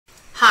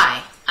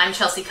I'm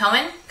Chelsea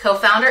Cohen,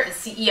 co-founder and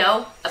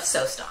CEO of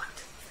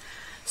SoStocked.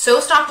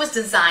 SoStocked was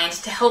designed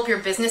to help your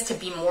business to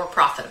be more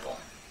profitable.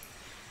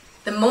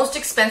 The most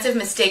expensive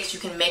mistakes you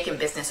can make in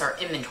business are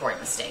inventory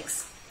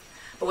mistakes.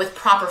 But with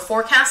proper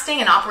forecasting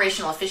and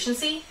operational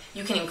efficiency,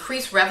 you can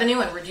increase revenue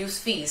and reduce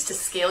fees to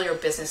scale your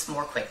business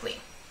more quickly.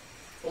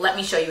 Let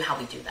me show you how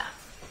we do that.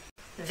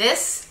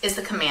 This is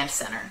the command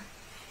center.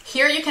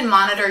 Here you can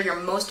monitor your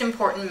most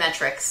important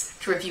metrics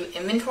to review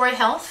inventory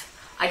health,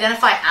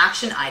 identify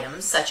action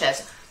items such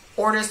as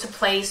orders to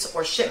place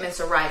or shipments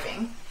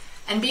arriving,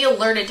 and be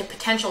alerted to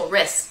potential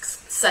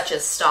risks such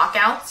as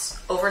stockouts,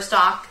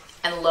 overstock,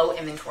 and low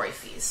inventory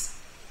fees.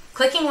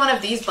 Clicking one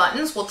of these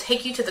buttons will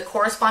take you to the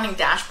corresponding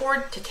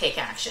dashboard to take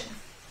action.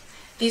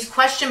 These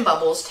question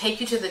bubbles take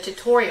you to the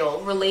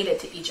tutorial related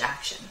to each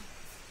action.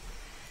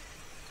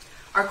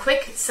 Our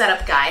quick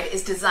setup guide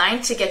is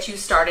designed to get you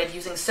started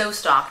using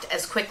SoStocked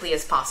as quickly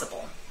as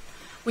possible.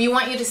 We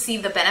want you to see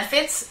the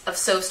benefits of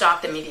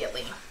SoStocked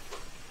immediately.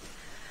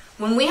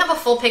 When we have a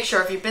full picture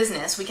of your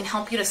business, we can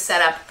help you to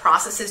set up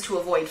processes to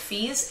avoid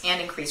fees and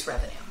increase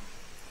revenue.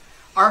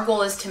 Our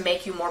goal is to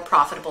make you more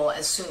profitable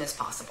as soon as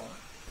possible.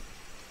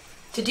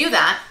 To do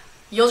that,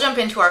 you'll jump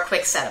into our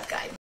quick setup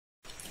guide.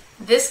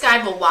 This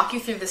guide will walk you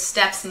through the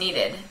steps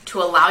needed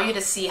to allow you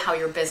to see how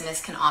your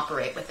business can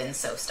operate within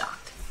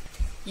SoStocked.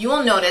 You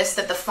will notice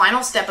that the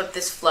final step of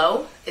this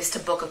flow is to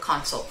book a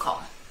consult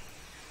call.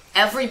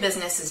 Every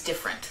business is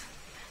different.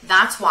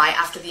 That's why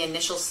after the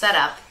initial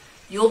setup,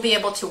 you'll be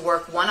able to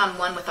work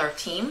one-on-one with our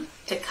team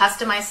to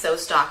customize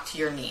SoStocked to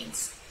your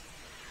needs.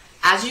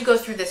 As you go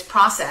through this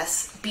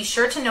process, be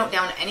sure to note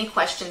down any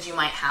questions you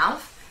might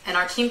have, and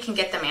our team can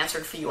get them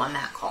answered for you on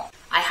that call.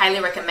 I highly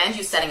recommend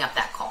you setting up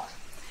that call.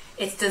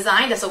 It's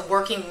designed as a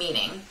working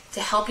meeting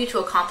to help you to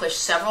accomplish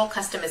several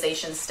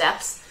customization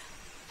steps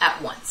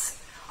at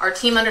once. Our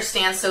team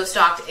understands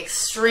SoStocked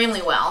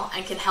extremely well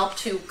and can help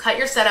to cut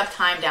your setup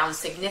time down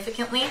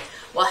significantly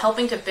while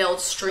helping to build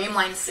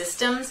streamlined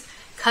systems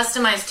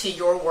customized to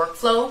your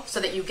workflow so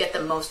that you get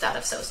the most out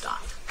of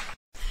SoStocked.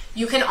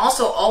 You can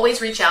also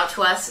always reach out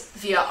to us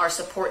via our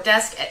support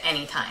desk at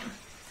any time.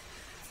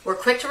 We're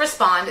quick to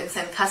respond and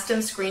send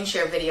custom screen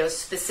share videos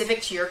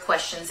specific to your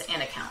questions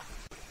and account.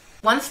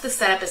 Once the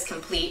setup is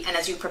complete and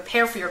as you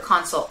prepare for your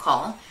consult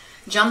call,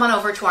 jump on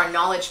over to our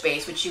knowledge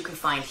base, which you can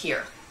find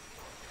here.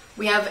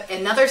 We have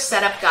another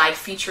setup guide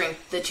featuring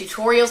the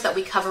tutorials that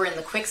we cover in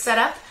the quick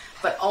setup,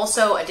 but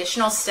also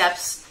additional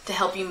steps to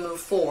help you move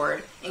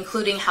forward,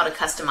 including how to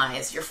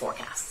customize your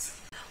forecasts.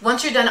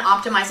 Once you're done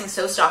optimizing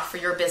SoStocked for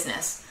your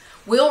business,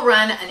 we'll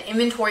run an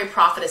inventory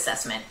profit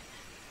assessment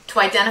to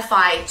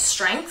identify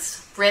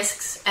strengths,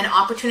 risks, and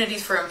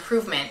opportunities for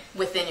improvement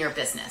within your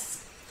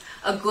business.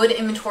 A good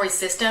inventory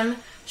system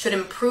should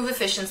improve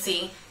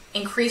efficiency,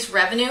 increase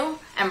revenue,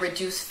 and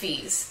reduce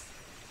fees.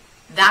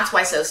 That's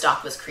why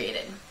SoStocked was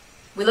created.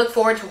 We look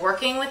forward to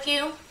working with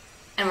you,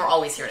 and we're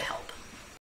always here to help.